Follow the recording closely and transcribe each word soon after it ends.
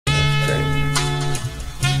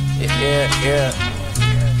Yeah.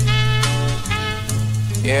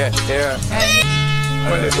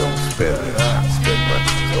 Money don't spend it. I spend money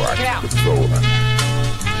so I can control it.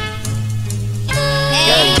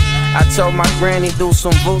 I told my granny do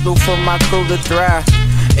some voodoo for my crew to thrive.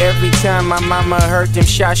 Every time my mama heard them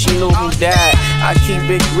shots, she knew who died. I keep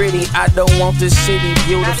it gritty, I don't want the city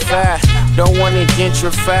beautified. Don't want it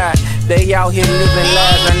gentrified. They out here living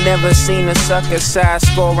lives. I never seen a sucker side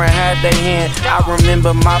scoring hide their hand. I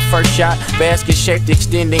remember my first shot, basket shaped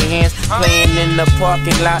extended hands, playing in the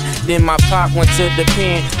parking lot. Then my pop went to the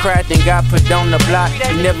pen, cried and got put on the block.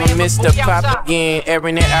 Never missed a pop again,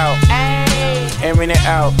 airing it out. Airing it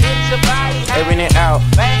out, airing it out,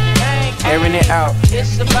 airing it out,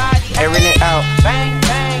 airing it out,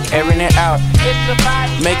 airing it out,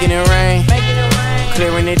 making it rain,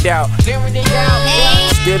 clearing it out.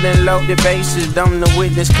 Still in loaded bases, I'm the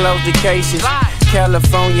witness, close the cases.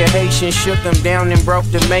 California Haitian shook them down and broke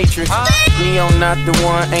the matrix. Neo not the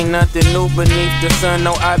one, ain't nothing new beneath the sun.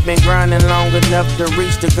 No, I've been grinding long enough to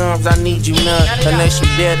reach the guns. I need you none, unless you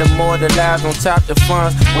dead or more alive on top the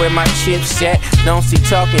funds. Where my chips at? Don't see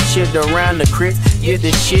talking shit around the crib. Get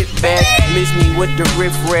the shit back. Miss me with the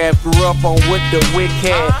riff rap. Grew up on what the wick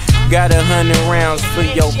had. Got 100 rounds for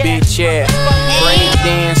your bitch ass. Break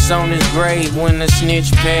dance on his grave when the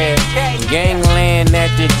snitch pass. Gangland at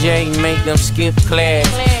the J, make them skip class.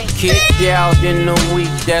 Kicked out in the week,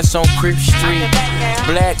 that's on Crip Street.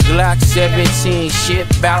 Black Glock 17, shit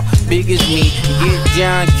bout big as me. Get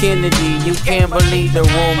John Kennedy, you can't believe the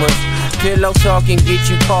rumors. Pillow talking, get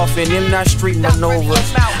you coughing, them not street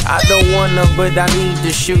maneuvers. I don't wanna, but I need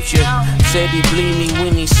to shoot you. Said he bleed me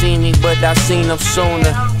when he see me, but I seen him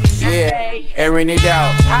sooner. Yeah, airing it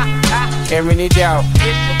out, airing it out,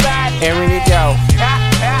 airing it out,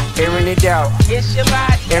 airing it out,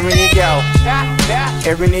 airing it out,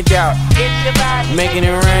 airing it out, making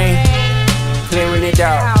it rain, clearing it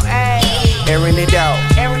out, airing it out,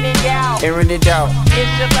 airing it out,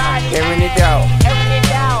 airing it out,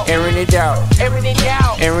 airing it out,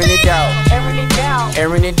 airing it out,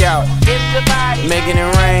 airing it out, making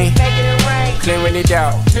it rain, clearing it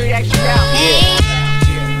out. Yeah.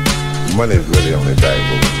 Money is really only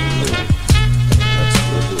valuable. That's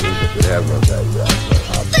what we have no value.